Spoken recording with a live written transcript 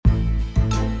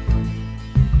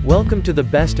Welcome to the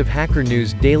Best of Hacker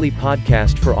News daily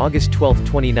podcast for August 12,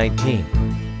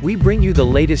 2019. We bring you the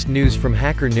latest news from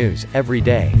Hacker News every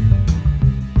day.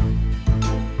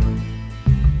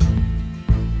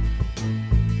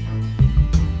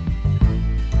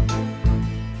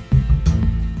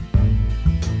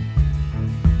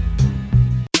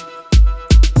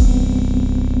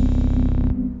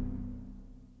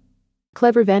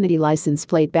 Clever vanity license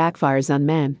plate backfires on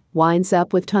man, winds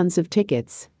up with tons of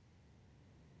tickets.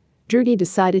 Drugi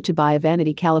decided to buy a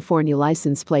Vanity California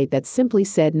license plate that simply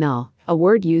said null, a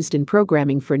word used in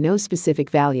programming for no specific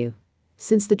value.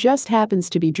 Since the just happens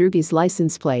to be Drugi's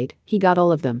license plate, he got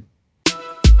all of them.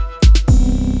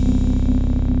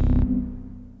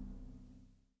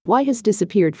 Why has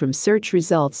disappeared from search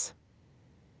results?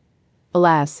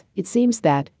 Alas, it seems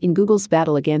that, in Google's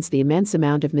battle against the immense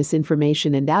amount of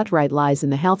misinformation and outright lies in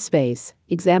the health space,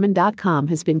 Examine.com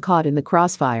has been caught in the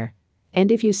crossfire. And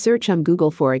if you search on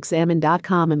Google for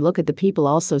Examine.com and look at the people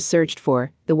also searched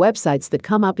for, the websites that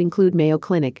come up include Mayo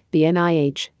Clinic, the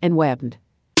NIH, and WebMD.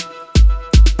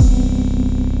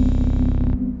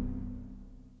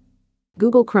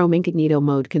 Google Chrome incognito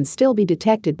mode can still be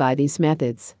detected by these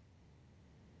methods.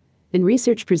 In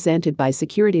research presented by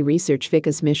security research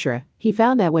Vikas Mishra, he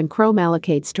found that when Chrome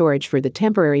allocates storage for the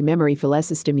temporary memory file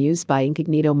system used by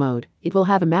incognito mode, it will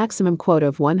have a maximum quota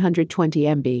of 120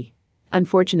 MB.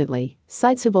 Unfortunately,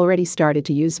 sites have already started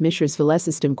to use Mishra's file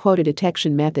system quota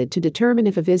detection method to determine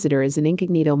if a visitor is in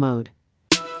incognito mode.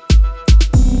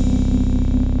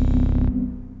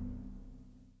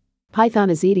 Python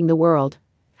is eating the world.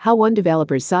 How one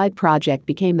developer's side project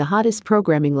became the hottest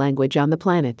programming language on the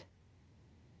planet.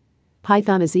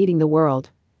 Python is eating the world.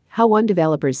 How one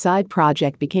developer's side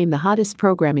project became the hottest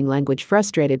programming language.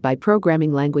 Frustrated by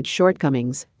programming language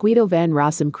shortcomings, Guido van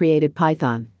Rossum created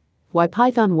Python. Why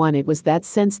Python won it was that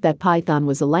sense that Python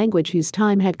was a language whose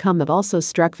time had come that also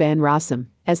struck van Rossum,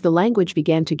 as the language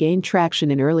began to gain traction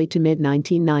in early to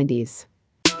mid-1990s.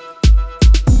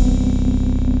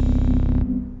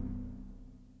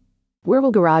 Where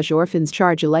will garage orphans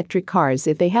charge electric cars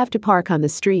if they have to park on the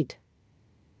street?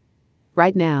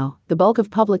 Right now, the bulk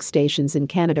of public stations in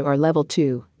Canada are level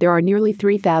 2, there are nearly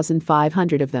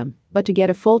 3,500 of them, but to get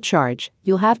a full charge,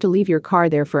 you'll have to leave your car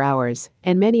there for hours,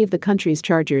 and many of the country's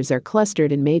chargers are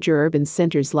clustered in major urban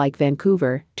centers like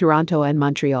Vancouver, Toronto and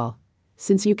Montreal.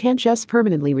 Since you can't just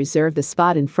permanently reserve the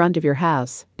spot in front of your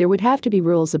house, there would have to be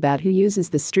rules about who uses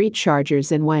the street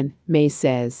chargers and when, May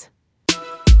says.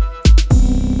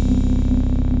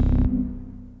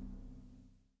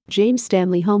 James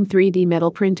Stanley Home 3D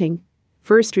metal printing.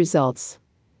 First results.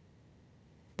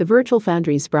 The Virtual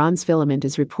Foundry's bronze filament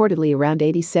is reportedly around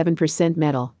 87%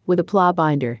 metal, with a PLA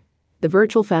binder. The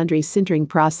Virtual Foundry's sintering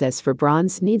process for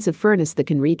bronze needs a furnace that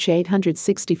can reach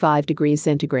 865 degrees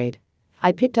centigrade.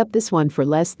 I picked up this one for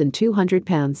less than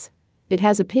 £200. It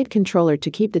has a PID controller to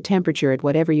keep the temperature at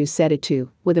whatever you set it to,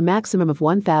 with a maximum of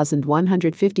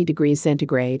 1150 degrees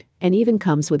centigrade, and even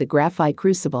comes with a graphite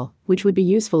crucible, which would be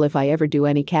useful if I ever do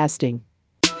any casting.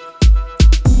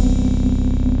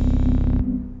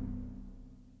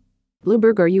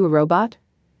 Bloomberg, are you a robot?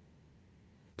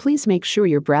 Please make sure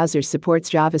your browser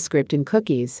supports JavaScript and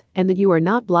cookies, and that you are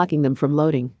not blocking them from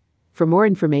loading. For more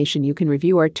information, you can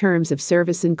review our terms of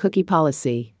service and cookie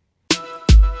policy.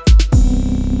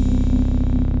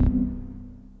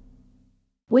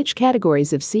 Which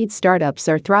categories of seed startups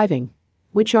are thriving?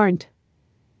 Which aren't?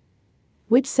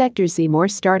 Which sectors see more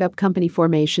startup company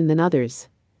formation than others?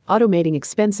 Automating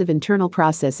expensive internal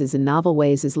processes in novel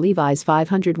ways is Levi's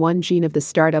 501 gene of the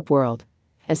startup world.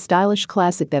 A stylish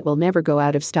classic that will never go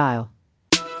out of style.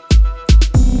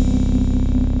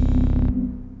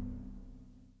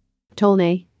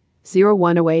 Tolnay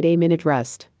 0108 A-minute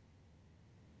rust.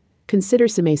 Consider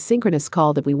some asynchronous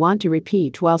call that we want to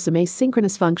repeat while some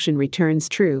asynchronous function returns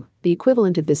true, the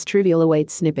equivalent of this trivial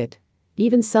await snippet.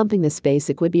 Even something this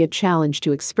basic would be a challenge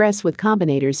to express with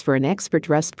combinators for an expert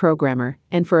Rust programmer,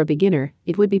 and for a beginner,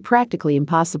 it would be practically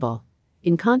impossible.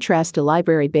 In contrast to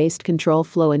library-based control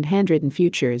flow and handwritten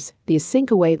futures, the async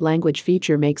await language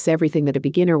feature makes everything that a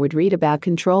beginner would read about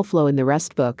control flow in the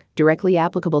Rust book directly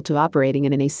applicable to operating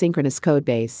in an asynchronous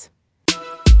codebase.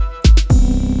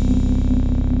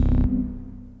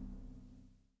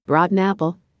 Rotten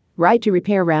apple. Right to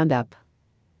repair roundup.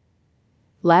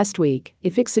 Last week,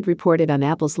 IFixit reported on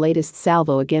Apple's latest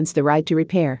salvo against the right to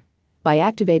repair. By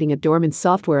activating a dormant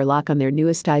software lock on their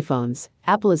newest iPhones,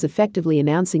 Apple is effectively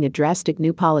announcing a drastic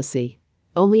new policy.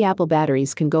 Only Apple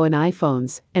batteries can go in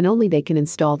iPhones, and only they can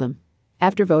install them.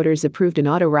 After voters approved an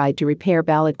auto ride to repair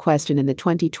ballot question in the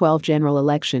 2012 general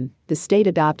election, the state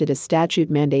adopted a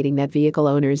statute mandating that vehicle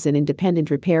owners and independent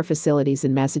repair facilities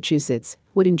in Massachusetts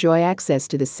would enjoy access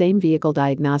to the same vehicle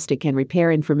diagnostic and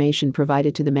repair information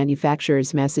provided to the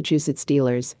manufacturer's Massachusetts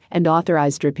dealers and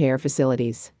authorized repair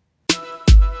facilities.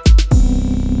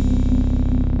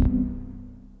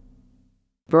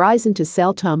 Verizon to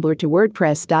sell Tumblr to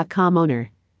WordPress.com owner.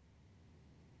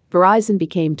 Verizon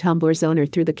became Tumblr's owner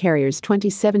through the carrier's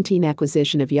 2017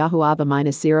 acquisition of Yahoo ABA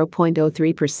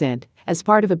 -0.03% as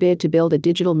part of a bid to build a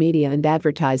digital media and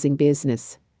advertising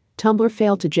business. Tumblr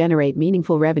failed to generate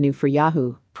meaningful revenue for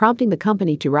Yahoo, prompting the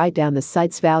company to write down the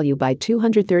site's value by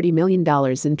 $230 million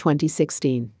in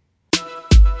 2016.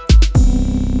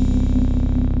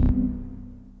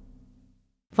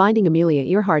 Finding Amelia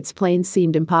Earhart's plane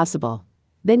seemed impossible.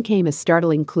 Then came a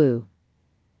startling clue.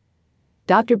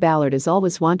 Dr. Ballard has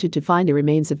always wanted to find the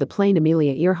remains of the plane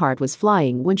Amelia Earhart was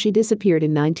flying when she disappeared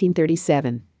in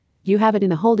 1937. You have it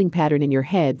in a holding pattern in your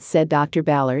head, said Dr.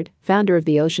 Ballard, founder of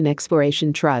the Ocean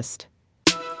Exploration Trust.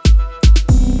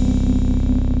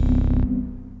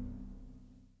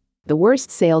 The worst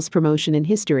sales promotion in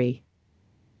history.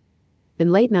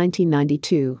 In late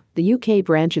 1992, the UK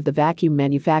branch of the vacuum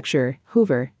manufacturer,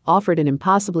 Hoover, offered an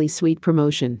impossibly sweet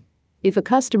promotion. If a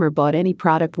customer bought any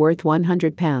product worth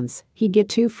 £100, he'd get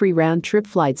 2 free round-trip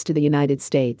flights to the United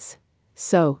States.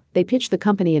 So, they pitched the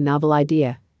company a novel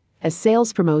idea. A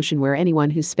sales promotion where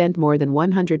anyone who spent more than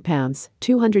 £100,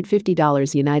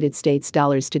 $250 United States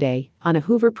dollars today, on a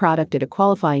Hoover product at a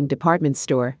qualifying department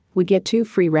store, would get 2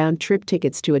 free round-trip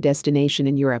tickets to a destination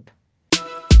in Europe.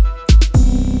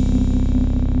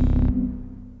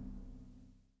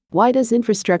 Why does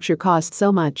infrastructure cost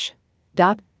so much?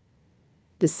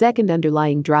 The second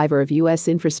underlying driver of U.S.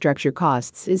 infrastructure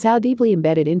costs is how deeply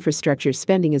embedded infrastructure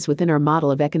spending is within our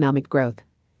model of economic growth.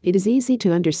 It is easy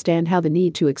to understand how the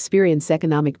need to experience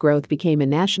economic growth became a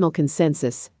national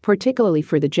consensus, particularly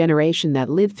for the generation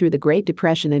that lived through the Great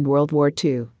Depression and World War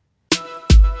II.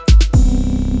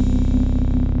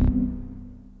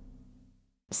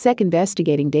 SEC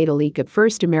investigating data leak of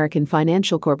First American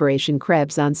Financial Corporation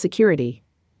Krebs on security.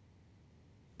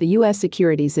 The U.S.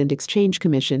 Securities and Exchange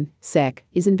Commission, SEC,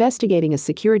 is investigating a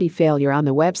security failure on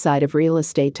the website of real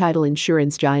estate title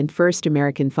insurance giant First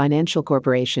American Financial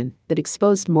Corporation that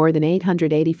exposed more than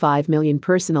 885 million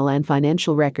personal and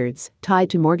financial records tied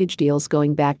to mortgage deals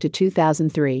going back to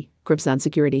 2003, Krebs on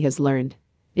Security has learned.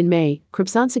 In May,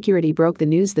 Krebs on Security broke the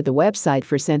news that the website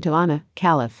for Santa Ana,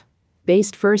 Calif.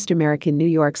 Based First American New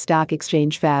York Stock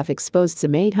Exchange FAF exposed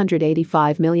some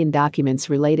 885 million documents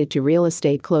related to real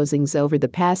estate closings over the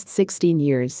past 16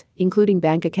 years, including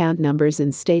bank account numbers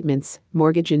and statements,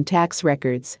 mortgage and tax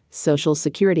records, social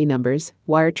security numbers,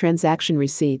 wire transaction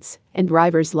receipts, and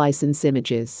driver's license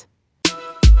images.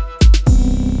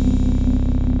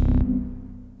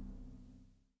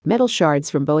 Metal shards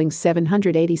from Boeing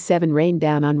 787 rained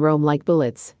down on Rome like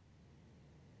bullets.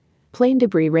 Plane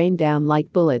debris rained down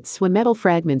like bullets when metal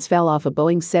fragments fell off a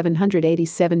Boeing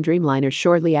 787 Dreamliner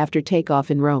shortly after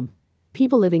takeoff in Rome.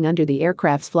 People living under the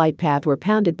aircraft's flight path were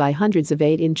pounded by hundreds of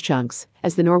 8-inch chunks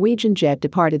as the Norwegian jet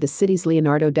departed the city's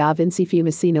Leonardo da Vinci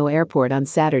Fiumicino Airport on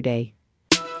Saturday.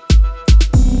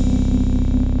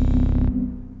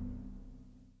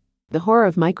 The horror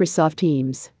of Microsoft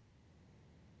Teams.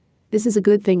 This is a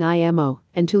good thing IMO,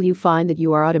 until you find that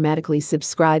you are automatically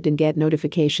subscribed and get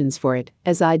notifications for it,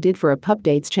 as I did for a Pup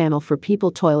Dates channel for people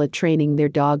toilet training their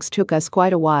dogs. Took us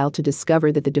quite a while to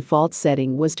discover that the default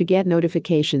setting was to get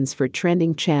notifications for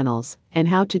trending channels, and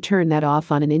how to turn that off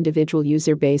on an individual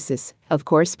user basis. Of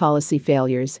course, policy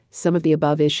failures, some of the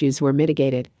above issues were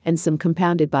mitigated, and some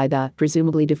compounded by the,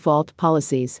 presumably default,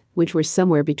 policies, which were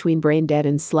somewhere between brain dead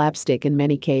and slapstick in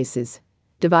many cases.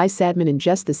 Device admin in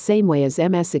just the same way as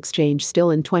MS Exchange still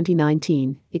in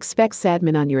 2019, expects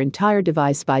admin on your entire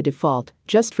device by default,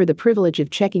 just for the privilege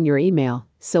of checking your email,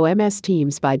 so MS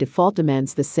Teams by default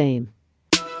demands the same.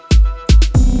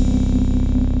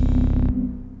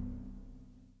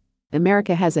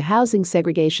 America has a housing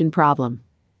segregation problem.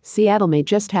 Seattle may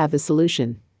just have the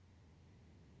solution.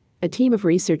 A team of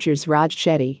researchers Raj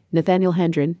Chetty, Nathaniel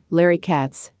Hendren, Larry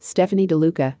Katz, Stephanie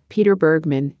DeLuca, Peter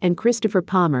Bergman, and Christopher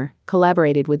Palmer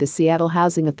collaborated with the Seattle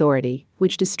Housing Authority,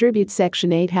 which distributes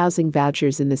Section 8 housing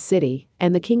vouchers in the city,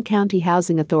 and the King County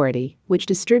Housing Authority, which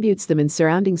distributes them in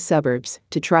surrounding suburbs,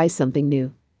 to try something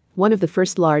new. One of the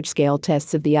first large-scale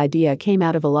tests of the idea came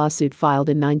out of a lawsuit filed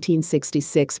in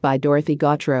 1966 by Dorothy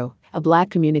Gautreaux, a Black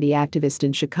community activist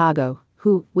in Chicago,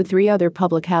 who, with 3 other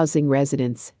public housing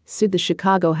residents, sued the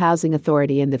Chicago Housing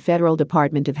Authority and the Federal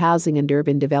Department of Housing and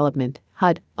Urban Development,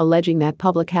 HUD, alleging that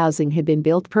public housing had been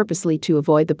built purposely to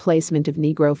avoid the placement of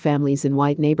Negro families in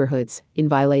white neighborhoods, in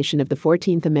violation of the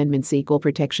 14th Amendment's Equal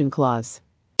Protection Clause.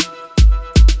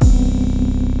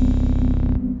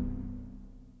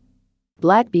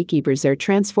 Black beekeepers are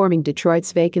transforming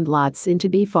Detroit's vacant lots into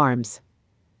bee farms.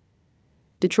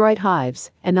 Detroit Hives,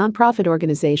 a nonprofit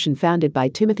organization founded by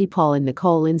Timothy Paul and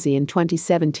Nicole Lindsay in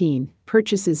 2017,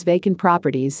 purchases vacant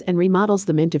properties and remodels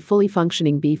them into fully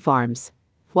functioning bee farms.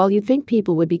 While you'd think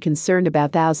people would be concerned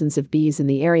about thousands of bees in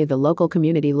the area, the local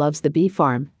community loves the bee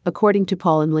farm, according to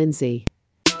Paul and Lindsay.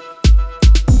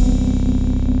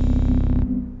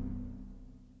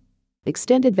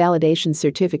 Extended validation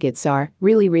certificates are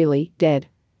really dead.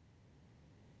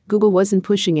 Google wasn't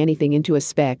pushing anything into a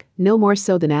spec, no more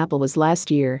so than Apple was last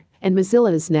year, and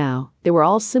Mozilla is now. They were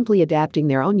all simply adapting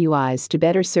their own UIs to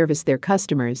better service their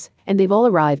customers, and they've all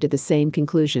arrived at the same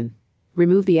conclusion.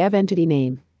 Remove the EV entity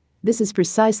name. This is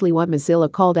precisely what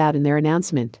Mozilla called out in their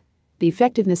announcement. The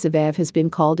effectiveness of EV has been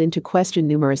called into question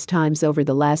numerous times over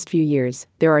the last few years.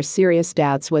 There are serious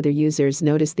doubts whether users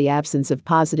notice the absence of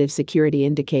positive security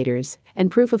indicators, and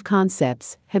proof of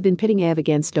concepts have been pitting EV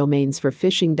against domains for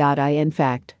phishing. In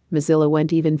fact, Mozilla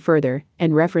went even further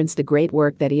and referenced the great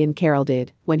work that Ian Carroll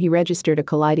did when he registered a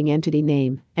colliding entity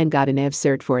name and got an EV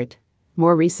cert for it.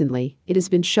 More recently, it has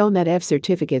been shown that EV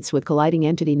certificates with colliding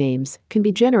entity names can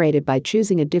be generated by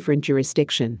choosing a different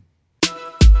jurisdiction.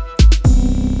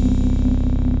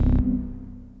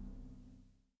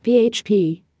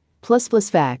 PHP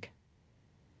 ++ VAC.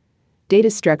 Data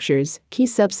structures, key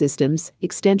subsystems,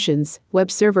 extensions, web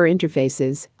server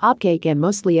interfaces, Opcake, and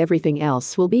mostly everything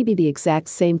else will be the exact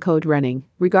same code running,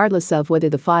 regardless of whether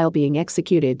the file being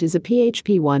executed is a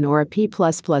PHP 1 or a P++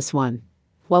 1.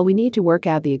 While we need to work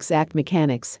out the exact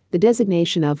mechanics, the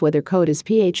designation of whether code is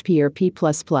PHP or P++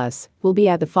 will be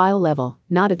at the file level,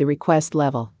 not at the request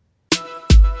level.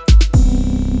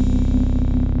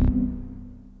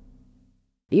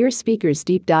 Ear Speakers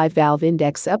Deep Dive Valve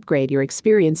Index. Upgrade your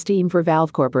experience team for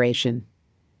Valve Corporation.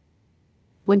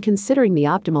 When considering the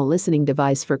optimal listening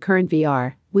device for current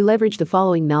VR, we leverage the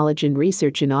following knowledge and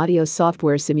research in audio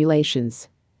software simulations.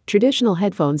 Traditional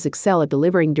headphones excel at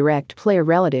delivering direct player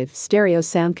relative stereo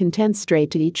sound content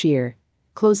straight to each ear,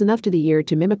 close enough to the ear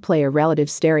to mimic player relative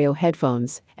stereo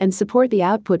headphones, and support the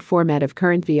output format of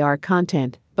current VR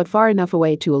content, but far enough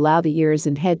away to allow the ears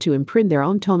and head to imprint their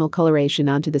own tonal coloration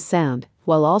onto the sound,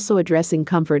 while also addressing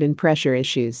comfort and pressure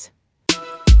issues.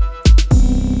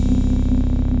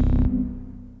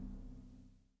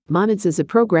 Monads as a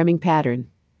programming pattern.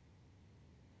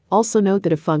 Also note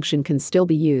that a function can still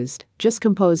be used, just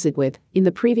compose it with. In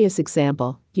the previous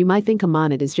example, you might think a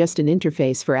monad is just an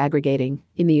interface for aggregating,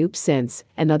 in the OOP sense,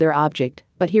 another object,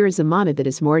 but here is a monad that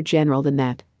is more general than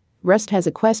that. Rust has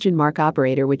a question mark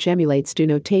operator which emulates do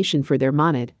notation for their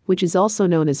monad, which is also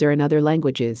known as er in other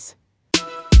languages.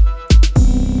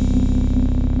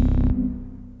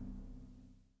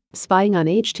 Spying on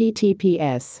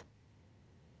HTTPS.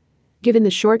 Given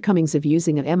the shortcomings of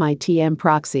using an MITM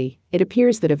proxy, it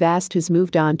appears that Avast has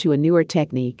moved on to a newer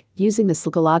technique, using the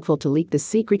SLK to leak the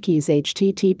secret keys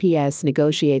HTTPS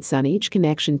negotiates on each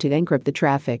connection to encrypt the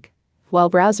traffic. While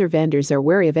browser vendors are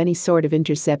wary of any sort of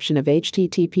interception of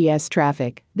HTTPS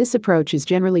traffic, this approach is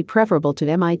generally preferable to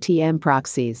MITM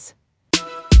proxies.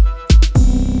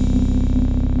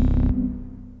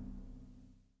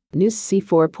 News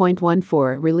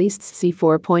C4.14 released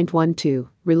C4.12,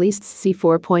 released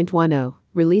C4.10,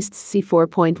 released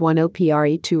C4.10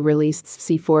 PRE2, released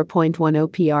C4.10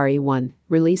 PRE1,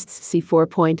 released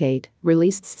C4.8,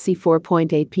 released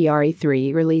C4.8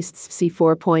 PRE3, released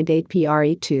C4.8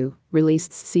 PRE2,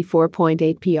 released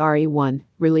C4.8 PRE1,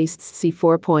 released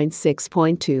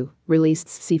C4.6.2, released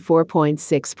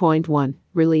C4.6.1,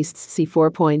 released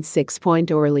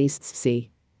C4.6.0, released C.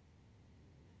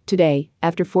 Today,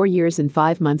 after 4 years and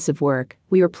 5 months of work,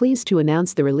 we are pleased to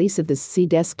announce the release of the C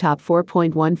Desktop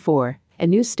 4.14, a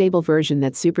new stable version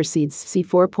that supersedes C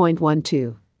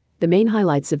 4.12. The main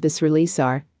highlights of this release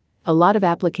are: a lot of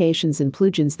applications and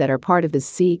plugins that are part of the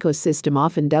C ecosystem,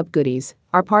 often dubbed goodies,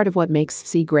 are part of what makes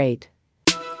C great.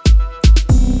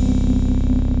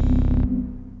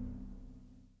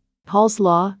 Hall's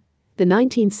Law, the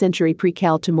 19th century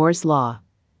prequel to Moore's Law.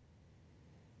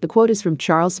 The quote is from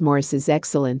Charles Morris's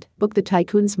excellent book The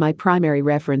Tycoons, my primary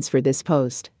reference for this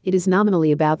post. It is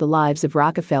nominally about the lives of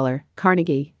Rockefeller,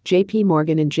 Carnegie, J.P.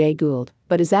 Morgan and Jay Gould,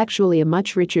 but is actually a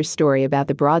much richer story about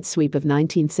the broad sweep of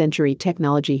 19th century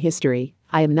technology history.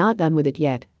 I am not done with it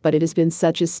yet, but it has been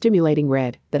such a stimulating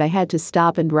read that I had to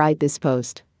stop and write this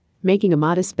post. Making a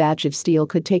modest batch of steel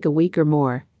could take a week or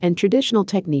more, and traditional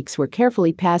techniques were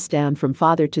carefully passed down from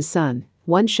father to son,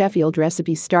 One Sheffield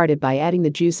recipe started by adding the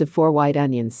juice of 4 white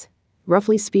onions.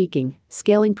 Roughly speaking,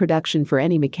 scaling production for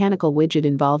any mechanical widget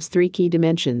involves 3 key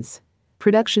dimensions.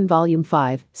 Production volume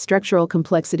 5, structural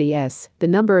complexity S. The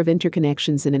number of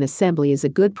interconnections in an assembly is a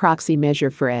good proxy measure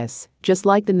for S, just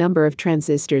like the number of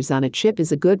transistors on a chip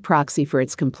is a good proxy for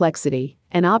its complexity.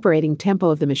 And operating tempo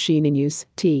of the machine in use,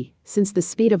 T, since the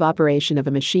speed of operation of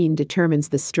a machine determines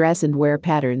the stress and wear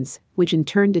patterns, which in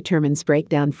turn determines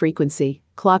breakdown frequency.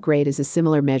 Clock rate is a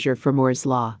similar measure for Moore's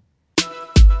law.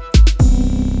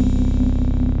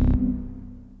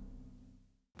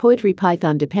 Poetry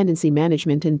Python dependency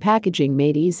management and packaging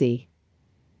made easy.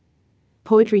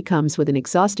 Poetry comes with an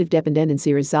exhaustive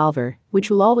dependency resolver, which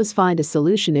will always find a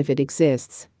solution if it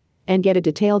exists, and get a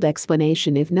detailed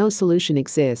explanation if no solution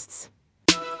exists.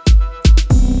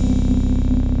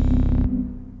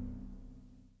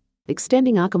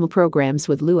 Extending OCaml programs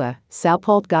with Lua,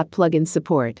 Saupalt plugin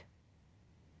support.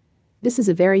 This is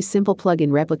a very simple plugin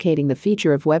replicating the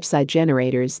feature of website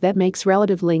generators that makes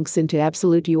relative links into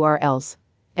absolute URLs.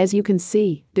 As you can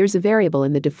see, there's a variable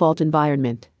in the default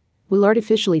environment. We'll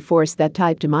artificially force that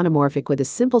type to monomorphic with a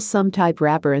simple sum type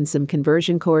wrapper and some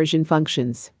conversion coercion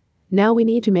functions. Now we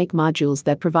need to make modules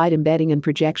that provide embedding and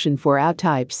projection for out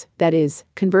types, that is,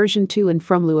 conversion to and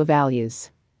from Lua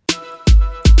values.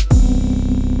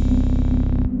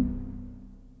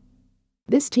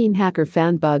 This teen hacker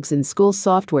found bugs in school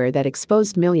software that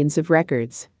exposed millions of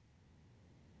records.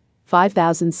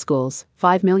 5,000 schools,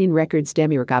 5 million records.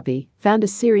 Demiurcopy found a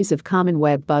series of common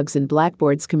web bugs in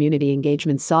Blackboard's community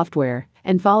engagement software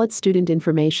and Follett's student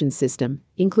information system,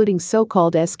 including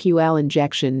so-called SQL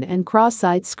injection and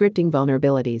cross-site scripting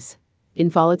vulnerabilities. In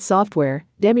Follett's software,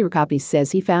 Demiurcopy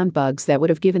says he found bugs that would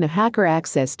have given a hacker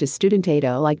access to student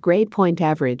data like grade point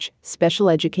average, special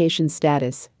education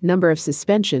status, number of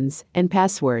suspensions, and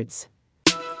passwords.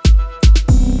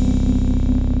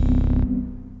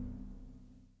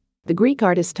 The Greek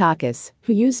artist Takis,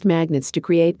 who used magnets to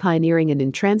create pioneering and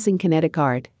entrancing kinetic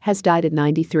art, has died at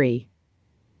 93.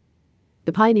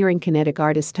 The pioneering kinetic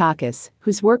artist Takis,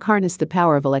 whose work harnessed the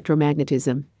power of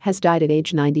electromagnetism, has died at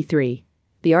age 93.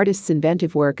 The artist's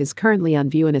inventive work is currently on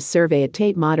view in a survey at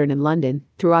Tate Modern in London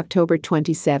through October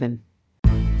 27.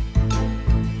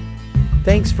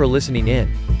 Thanks for listening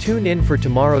in. Tune in for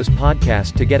tomorrow's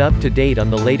podcast to get up to date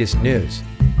on the latest news.